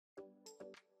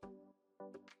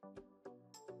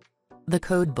The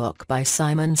Codebook by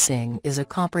Simon Singh is a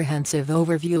comprehensive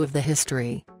overview of the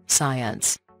history,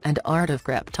 science, and art of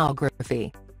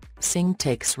cryptography. Singh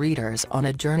takes readers on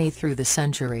a journey through the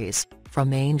centuries,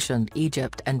 from ancient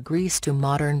Egypt and Greece to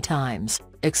modern times,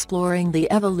 exploring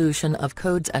the evolution of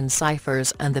codes and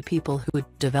ciphers and the people who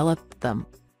developed them.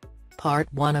 Part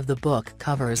 1 of the book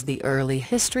covers the early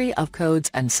history of codes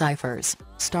and ciphers,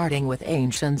 starting with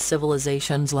ancient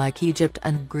civilizations like Egypt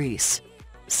and Greece.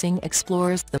 Singh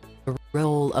explores the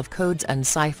role of codes and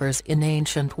ciphers in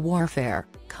ancient warfare,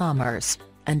 commerce,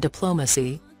 and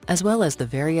diplomacy, as well as the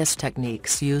various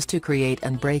techniques used to create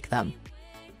and break them.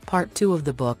 Part 2 of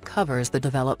the book covers the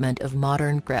development of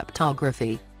modern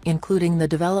cryptography, including the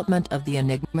development of the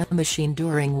Enigma machine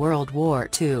during World War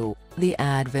II, the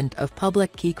advent of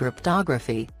public key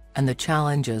cryptography, and the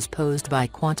challenges posed by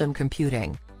quantum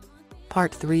computing.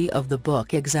 Part 3 of the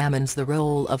book examines the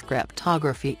role of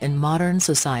cryptography in modern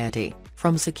society,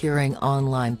 from securing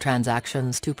online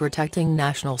transactions to protecting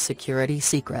national security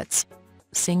secrets.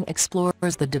 Singh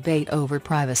explores the debate over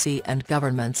privacy and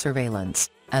government surveillance,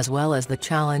 as well as the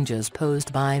challenges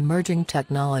posed by emerging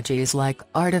technologies like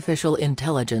artificial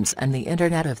intelligence and the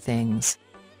Internet of Things.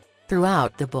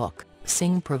 Throughout the book,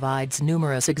 Singh provides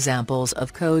numerous examples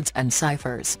of codes and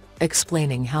ciphers,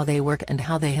 explaining how they work and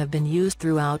how they have been used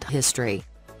throughout history.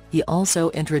 He also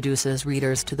introduces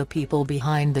readers to the people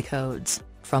behind the codes,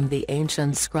 from the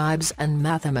ancient scribes and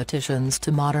mathematicians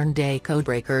to modern-day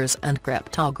codebreakers and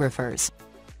cryptographers.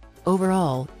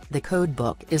 Overall, the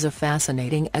Codebook is a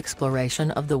fascinating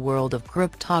exploration of the world of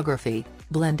cryptography,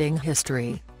 blending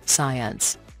history,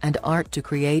 science, and art to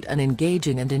create an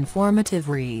engaging and informative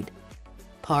read.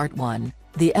 Part 1,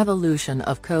 The Evolution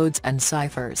of Codes and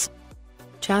Ciphers.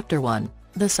 Chapter 1,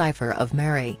 The Cipher of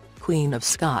Mary, Queen of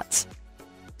Scots.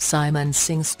 Simon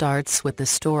Singh starts with the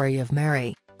story of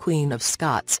Mary, Queen of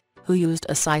Scots, who used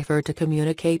a cipher to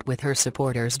communicate with her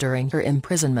supporters during her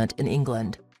imprisonment in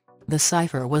England. The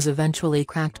cipher was eventually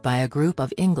cracked by a group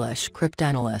of English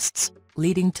cryptanalysts,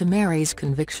 leading to Mary's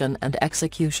conviction and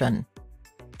execution.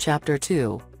 Chapter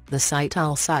 2, The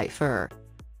Cityle Cipher.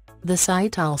 The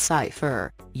Cityle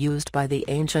cipher, used by the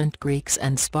ancient Greeks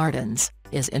and Spartans,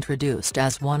 is introduced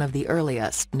as one of the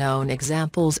earliest known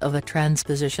examples of a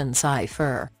transposition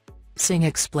cipher. Singh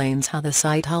explains how the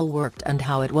cityle worked and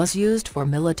how it was used for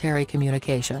military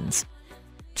communications.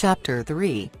 Chapter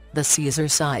 3, The Caesar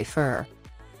Cipher.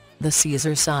 The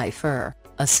Caesar cipher,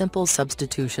 a simple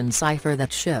substitution cipher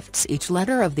that shifts each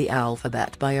letter of the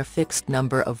alphabet by a fixed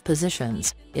number of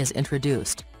positions, is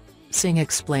introduced. Singh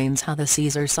explains how the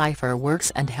Caesar cipher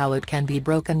works and how it can be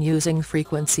broken using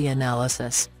frequency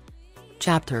analysis.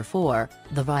 Chapter 4,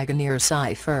 The Vigenère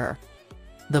Cipher.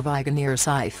 The Vigenère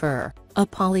cipher, a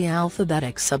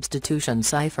polyalphabetic substitution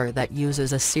cipher that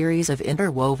uses a series of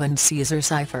interwoven Caesar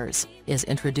ciphers, is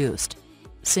introduced.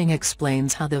 Singh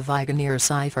explains how the Vigenère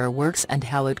cipher works and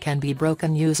how it can be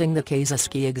broken using the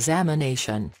Kaczewski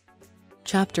examination.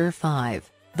 Chapter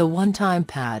 5, The One-Time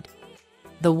Pad.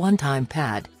 The one-time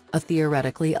pad, a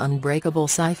theoretically unbreakable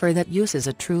cipher that uses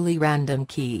a truly random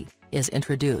key, is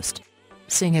introduced.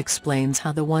 Singh explains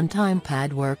how the one-time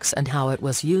pad works and how it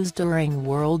was used during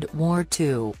World War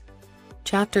II.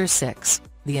 Chapter 6,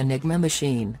 The Enigma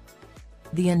Machine.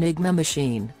 The Enigma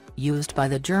Machine, used by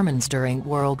the Germans during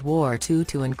World War II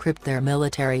to encrypt their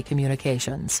military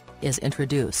communications, is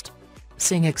introduced.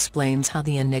 Singh explains how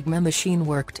the Enigma machine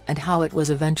worked and how it was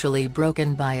eventually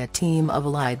broken by a team of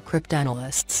allied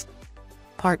cryptanalysts.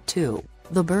 Part 2,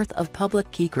 The Birth of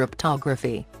Public Key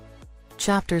Cryptography.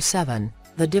 Chapter 7,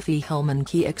 The Diffie-Hellman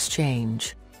Key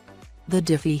Exchange. The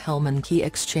Diffie-Hellman Key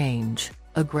Exchange,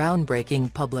 a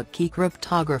groundbreaking public key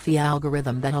cryptography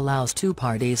algorithm that allows two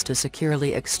parties to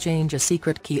securely exchange a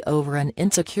secret key over an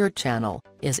insecure channel,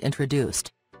 is introduced.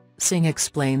 Singh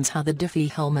explains how the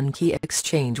Diffie-Hellman key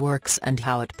exchange works and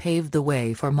how it paved the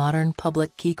way for modern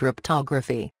public key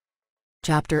cryptography.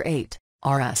 Chapter 8,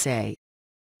 RSA.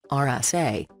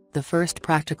 RSA, the first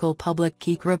practical public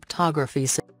key cryptography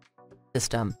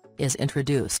system, is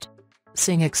introduced.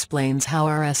 Singh explains how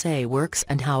RSA works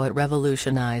and how it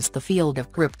revolutionized the field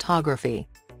of cryptography.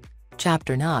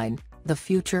 Chapter 9, The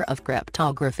Future of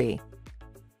Cryptography.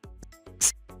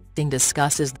 Singh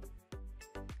discusses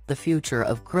the future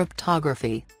of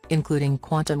cryptography, including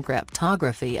quantum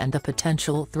cryptography and the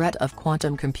potential threat of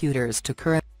quantum computers to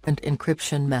current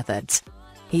encryption methods.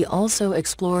 He also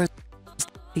explores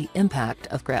the impact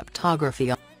of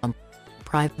cryptography on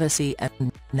privacy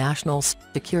and national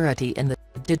security in the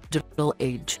digital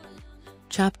age.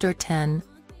 Chapter 10,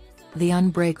 The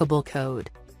Unbreakable Code.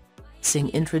 Singh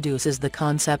introduces the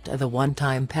concept of a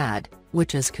one-time pad,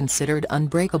 which is considered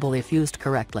unbreakable if used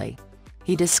correctly.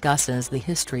 He discusses the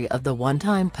history of the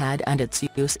one-time pad and its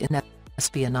use in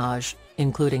espionage,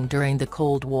 including during the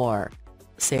Cold War.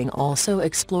 Singh also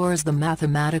explores the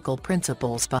mathematical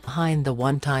principles behind the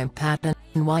one-time pad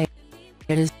and why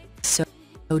it is so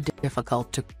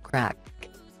difficult to crack.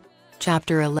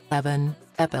 Chapter 11,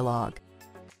 Epilogue.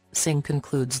 Singh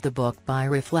concludes the book by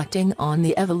reflecting on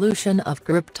the evolution of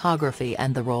cryptography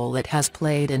and the role it has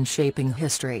played in shaping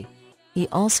history. He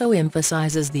also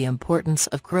emphasizes the importance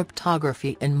of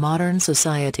cryptography in modern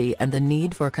society and the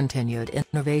need for continued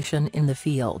innovation in the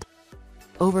field.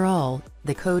 Overall,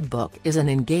 the codebook is an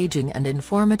engaging and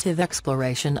informative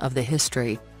exploration of the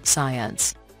history,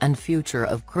 science, and future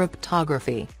of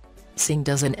cryptography. Singh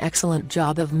does an excellent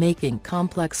job of making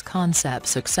complex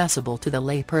concepts accessible to the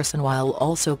layperson while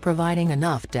also providing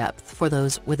enough depth for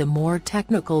those with a more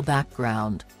technical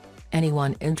background.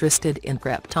 Anyone interested in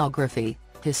cryptography,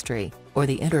 history, or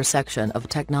the intersection of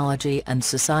technology and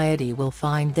society will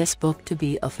find this book to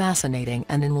be a fascinating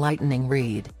and enlightening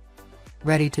read.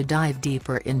 Ready to dive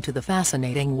deeper into the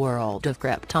fascinating world of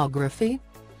cryptography?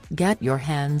 Get your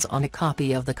hands on a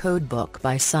copy of the Codebook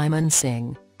by Simon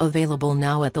Singh, available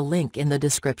now at the link in the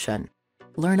description.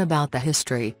 Learn about the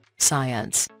history,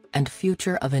 science, and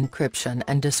future of encryption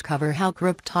and discover how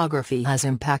cryptography has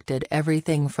impacted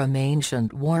everything from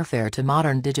ancient warfare to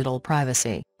modern digital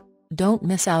privacy. Don't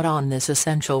miss out on this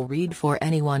essential read for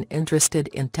anyone interested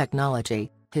in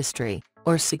technology, history,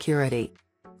 or security.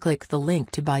 Click the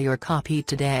link to buy your copy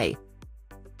today.